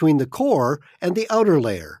sandwiched between the core and the outer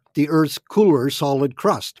layer, the Earth's cooler solid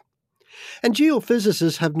crust. And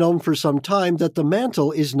geophysicists have known for some time that the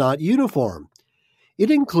mantle is not uniform.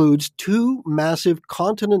 It includes 2 massive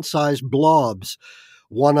continent-sized blobs,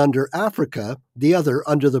 one under Africa, the other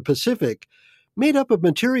under the Pacific, made up of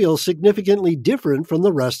material significantly different from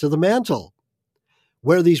the rest of the mantle.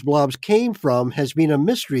 Where these blobs came from has been a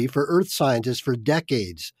mystery for Earth scientists for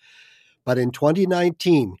decades. But in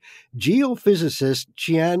 2019, geophysicist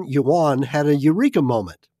Qian Yuan had a eureka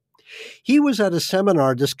moment. He was at a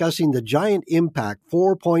seminar discussing the giant impact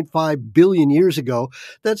 4.5 billion years ago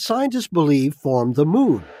that scientists believe formed the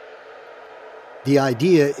moon. The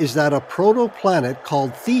idea is that a protoplanet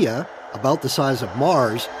called Theia, about the size of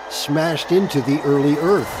Mars, smashed into the early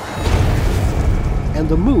Earth, and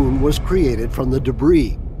the moon was created from the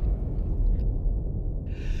debris.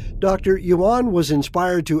 Dr. Yuan was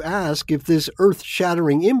inspired to ask if this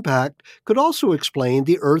earth-shattering impact could also explain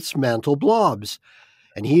the Earth's mantle blobs.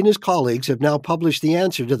 And he and his colleagues have now published the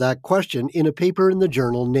answer to that question in a paper in the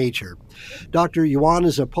journal Nature. Dr. Yuan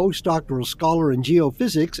is a postdoctoral scholar in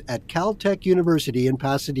geophysics at Caltech University in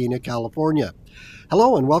Pasadena, California.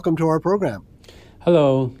 Hello and welcome to our program.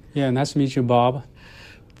 Hello. Yeah, nice to meet you, Bob.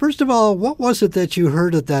 First of all, what was it that you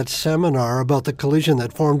heard at that seminar about the collision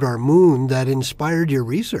that formed our moon that inspired your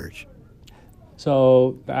research?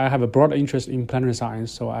 So I have a broad interest in planetary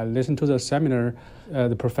science, so I listened to the seminar.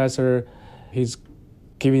 The professor, he's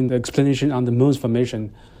giving the explanation on the moon's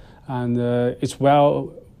formation, and it's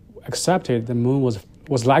well accepted the moon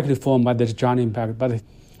was likely formed by this giant impact, but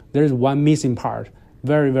there is one missing part,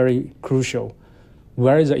 very, very crucial.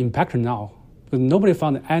 Where is the impactor now? Because nobody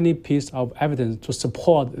found any piece of evidence to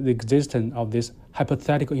support the existence of this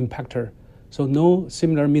hypothetical impactor. So no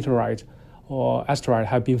similar meteorite or asteroid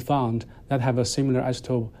have been found that have a similar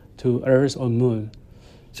isotope to Earth or Moon.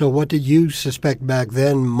 So what did you suspect back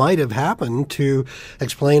then might have happened to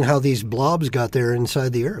explain how these blobs got there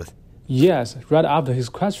inside the Earth? Yes, right after his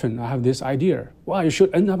question, I have this idea. Well, it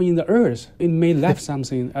should end up in the Earth. It may left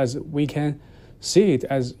something as we can see it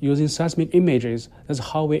as using seismic images. That's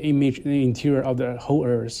how we image the interior of the whole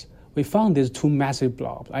Earth. We found these two massive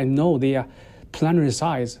blobs. I know they are planetary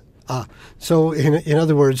size. So in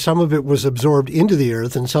other words, some of it was absorbed into the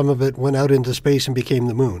Earth and some of it went out into space and became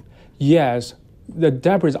the moon. Yes, the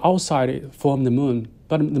debris outside formed the moon,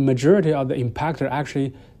 but the majority of the impactor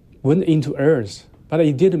actually went into Earth, but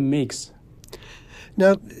it didn't mix.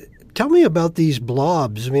 Now, tell me about these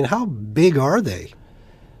blobs. I mean, how big are they?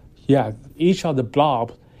 Yeah, each of the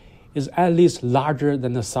blobs is at least larger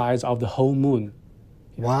than the size of the whole moon.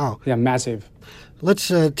 Wow. They are massive. Let's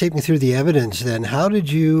take me through the evidence then. How did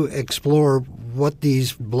you explore what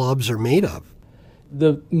these blobs are made of?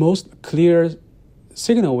 The most clear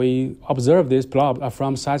signal we observe these blobs are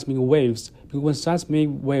from seismic waves. Because when seismic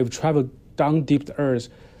waves travel down deep to Earth,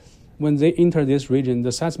 when they enter this region,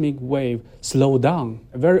 the seismic wave slow down,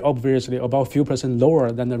 very obviously about a few percent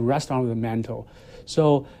lower than the rest of the mantle.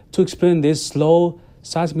 So to explain this slow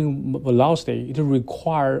seismic velocity, it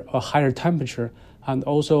requires a higher temperature and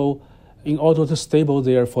also in order to stable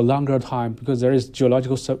there for longer time, because there is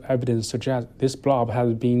geological evidence suggests this blob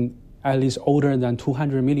has been at least older than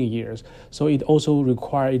 200 million years. So it also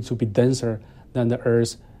requires it to be denser than the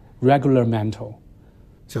Earth's regular mantle.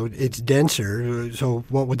 So it's denser. So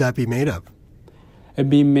what would that be made of? It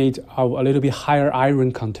be made of a little bit higher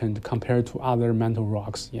iron content compared to other mantle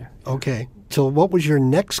rocks. Yeah. Okay. So what was your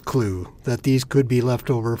next clue that these could be left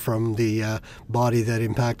over from the body that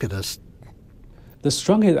impacted us? The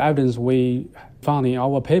strongest evidence we found in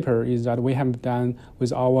our paper is that we have done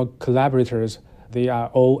with our collaborators. They are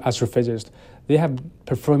all astrophysicists. They have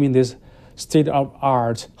performing this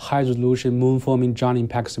state-of-art high-resolution moon-forming giant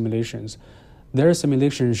impact simulations. Their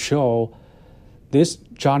simulations show this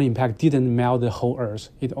giant impact didn't melt the whole Earth.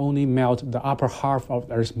 It only melted the upper half of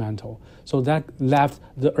the Earth's mantle. So that left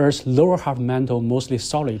the Earth's lower half mantle mostly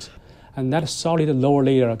solid. And that solid lower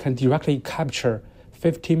layer can directly capture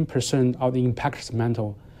 15% of the impacted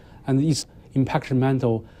mantle. And this impacted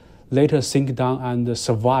mantle later sink down and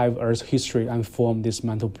survive Earth's history and form these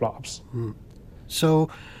mantle blobs. So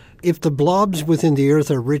if the blobs within the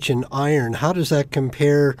Earth are rich in iron, how does that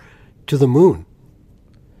compare to the moon?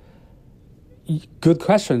 Good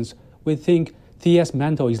questions. We think Thea's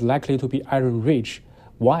mantle is likely to be iron-rich.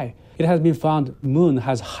 Why? It has been found moon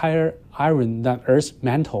has higher iron than Earth's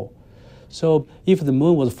mantle. So if the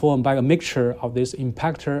moon was formed by a mixture of this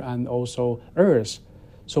impactor and also Earth,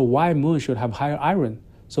 so why moon should have higher iron?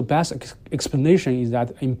 So best explanation is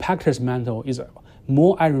that impactor's mantle is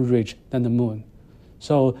more iron-rich than the moon.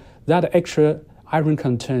 So that extra iron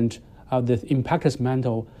content of the impactor's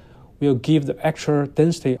mantle will give the extra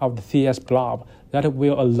density of the Thea's blob that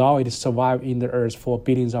will allow it to survive in the Earth for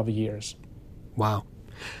billions of years. Wow.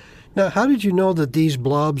 Now, how did you know that these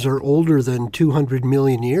blobs are older than 200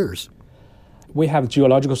 million years? We have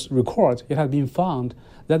geological records. It has been found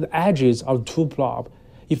that the edges of two blobs,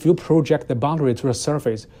 if you project the boundary to the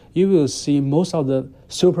surface, you will see most of the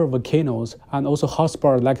supervolcanoes and also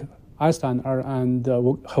hotspots like Iceland and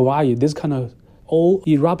Hawaii, this kind of all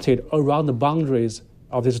erupted around the boundaries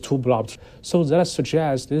of these two blobs. So that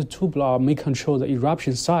suggests these two blobs may control the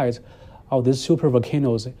eruption size of these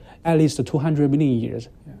supervolcanoes at least 200 million years.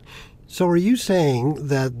 Yeah. So are you saying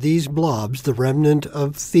that these blobs, the remnant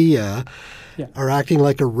of Thea, are acting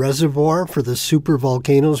like a reservoir for the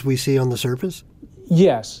supervolcanoes we see on the surface?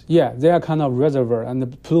 Yes, they are kind of reservoir, and the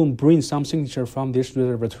plume brings some signature from this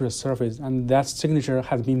reservoir to the surface, and that signature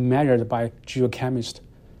has been measured by geochemists.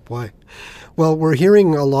 Boy. Well, we're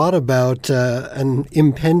hearing a lot about an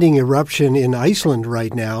impending eruption in Iceland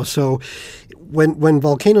right now. So when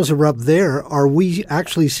volcanoes erupt there, are we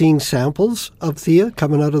actually seeing samples of Thea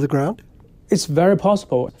coming out of the ground? It's very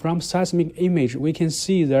possible. From seismic image, we can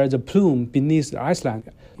see there's a plume beneath Iceland.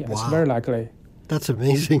 Yeah, wow. It's very likely. That's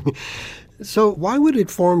amazing. So why would it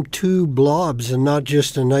form two blobs and not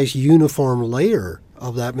just a nice uniform layer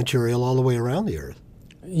of that material all the way around the Earth?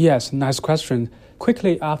 Yes, nice question.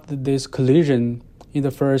 Quickly after this collision, in the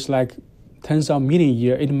first tens of million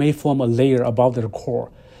years, it may form a layer above the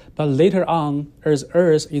core. But later on,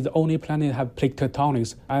 Earth is the only planet that have plate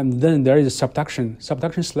tectonics, and then there is subduction.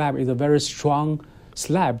 Subduction slab is a very strong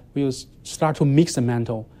slab. We will start to mix the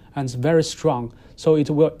mantle, and it's very strong. So it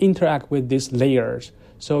will interact with these layers.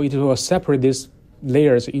 So it will separate these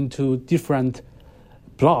layers into different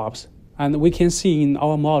blobs. And we can see in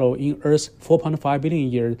our model in Earth's 4.5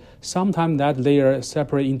 billion years, sometimes that layer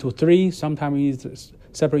separate into 3, sometimes it's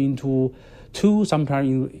separate into 2,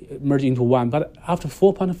 sometimes merge into 1. But after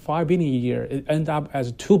 4.5 billion years, it ends up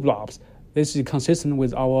as 2 blobs. This is consistent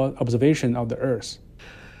with our observation of the Earth.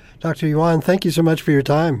 Dr. Yuan, thank you so much for your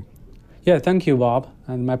time. Yeah, thank you, Bob,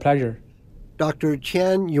 and my pleasure. Dr.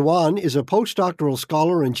 Qian Yuan is a postdoctoral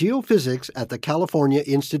scholar in geophysics at the California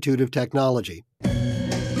Institute of Technology.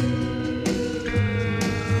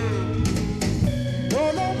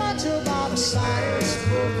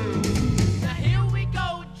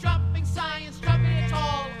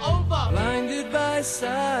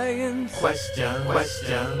 Science. Question.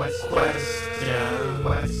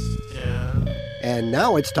 And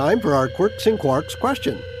now it's time for our Quirks and Quarks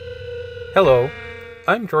question. Hello,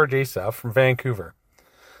 I'm George Asaf from Vancouver.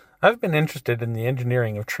 I've been interested in the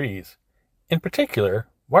engineering of trees. In particular,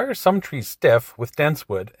 why are some trees stiff with dense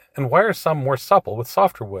wood, and why are some more supple with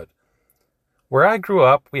softer wood? Where I grew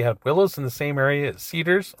up, we had willows in the same area as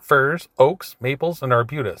cedars, firs, oaks, maples, and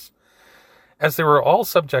arbutus. As they were all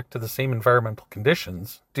subject to the same environmental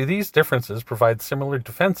conditions, do these differences provide similar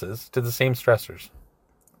defenses to the same stressors?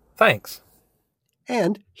 Thanks.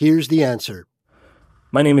 And here's the answer.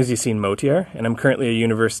 My name is Yasin Motiar, and I'm currently a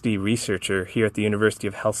university researcher here at the University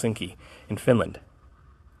of Helsinki in Finland.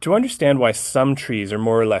 To understand why some trees are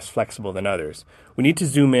more or less flexible than others, we need to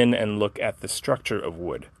zoom in and look at the structure of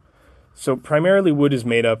wood. So primarily wood is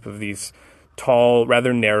made up of these tall,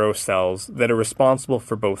 rather narrow cells that are responsible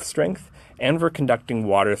for both strength and for conducting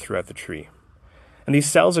water throughout the tree. And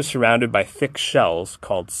these cells are surrounded by thick shells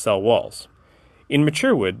called cell walls. In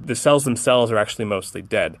mature wood, the cells themselves are actually mostly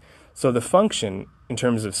dead, so the function, in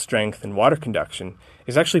terms of strength and water conduction,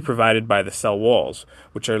 is actually provided by the cell walls,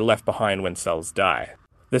 which are left behind when cells die.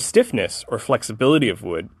 The stiffness or flexibility of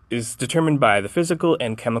wood is determined by the physical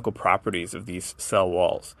and chemical properties of these cell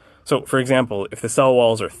walls. So, for example, if the cell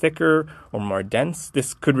walls are thicker or more dense,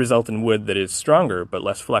 this could result in wood that is stronger but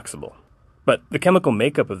less flexible. But the chemical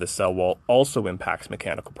makeup of the cell wall also impacts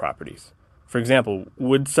mechanical properties. For example,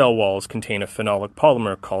 wood cell walls contain a phenolic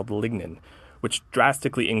polymer called lignin, which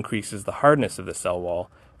drastically increases the hardness of the cell wall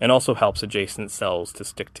and also helps adjacent cells to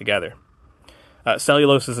stick together.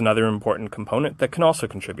 Cellulose is another important component that can also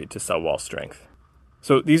contribute to cell wall strength.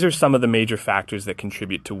 So these are some of the major factors that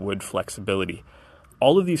contribute to wood flexibility.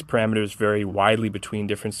 All of these parameters vary widely between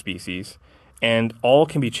different species, and all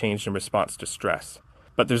can be changed in response to stress.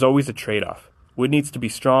 But there's always a trade-off. Wood needs to be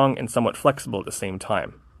strong and somewhat flexible at the same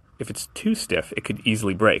time. If it's too stiff, it could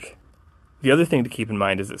easily break. The other thing to keep in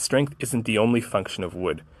mind is that strength isn't the only function of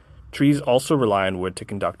wood. Trees also rely on wood to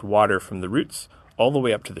conduct water from the roots all the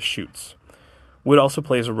way up to the shoots. Wood also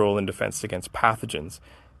plays a role in defense against pathogens,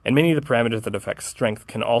 and many of the parameters that affect strength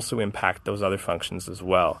can also impact those other functions as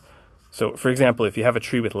well. So, for example, if you have a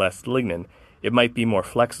tree with less lignin, it might be more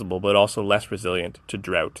flexible but also less resilient to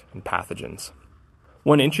drought and pathogens.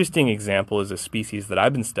 One interesting example is a species that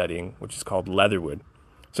I've been studying, which is called leatherwood.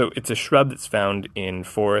 So it's a shrub that's found in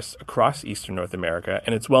forests across eastern North America,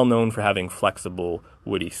 and it's well known for having flexible,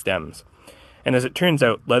 woody stems. And as it turns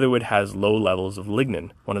out, leatherwood has low levels of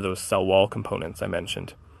lignin, one of those cell wall components I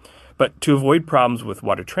mentioned. But to avoid problems with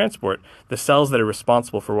water transport, the cells that are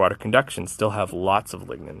responsible for water conduction still have lots of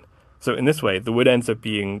lignin. So in this way, the wood ends up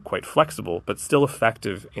being quite flexible, but still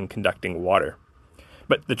effective in conducting water.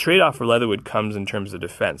 But the trade-off for leatherwood comes in terms of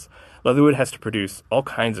defense. Leatherwood has to produce all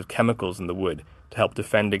kinds of chemicals in the wood to help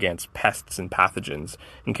defend against pests and pathogens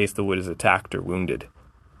in case the wood is attacked or wounded.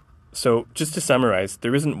 So, just to summarize,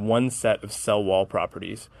 there isn't one set of cell wall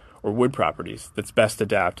properties or wood properties that's best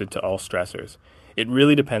adapted to all stressors. It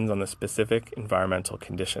really depends on the specific environmental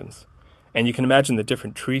conditions. And you can imagine that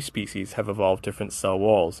different tree species have evolved different cell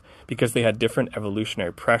walls because they had different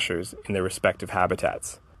evolutionary pressures in their respective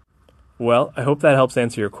habitats. Well, I hope that helps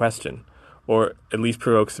answer your question, or at least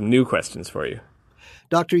provoke some new questions for you.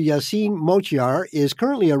 Dr. Yasin Motiar is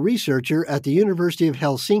currently a researcher at the University of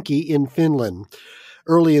Helsinki in Finland.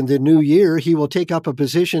 Early in the new year, he will take up a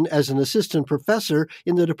position as an assistant professor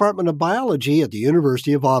in the Department of Biology at the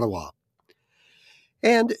University of Ottawa.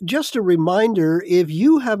 And just a reminder, if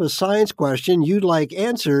you have a science question you'd like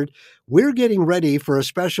answered, we're getting ready for a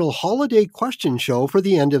special holiday question show for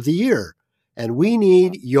the end of the year. And we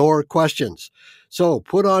need your questions. So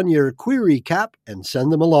put on your query cap and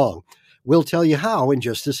send them along. We'll tell you how in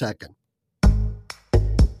just a second.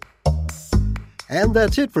 And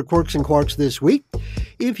that's it for Quirks and Quarks this week.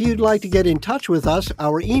 If you'd like to get in touch with us,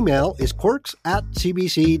 our email is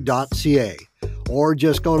quirks@cbc.ca. Or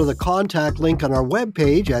just go to the contact link on our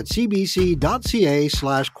webpage at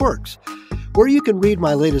cbc.ca/quirks, where you can read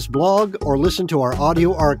my latest blog or listen to our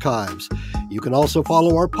audio archives. You can also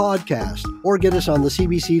follow our podcast or get us on the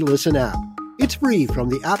CBC Listen app. It's free from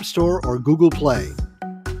the App Store or Google Play.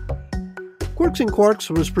 Quirks and Quarks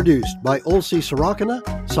was produced by Olsi Sorokina,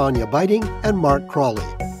 Sonia Biting, and Mark Crawley.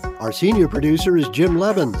 Our senior producer is Jim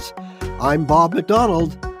Levins. I'm Bob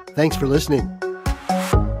McDonald. Thanks for listening.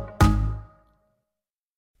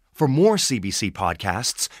 For more CBC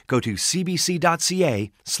podcasts, go to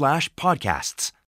cbc.ca/podcasts.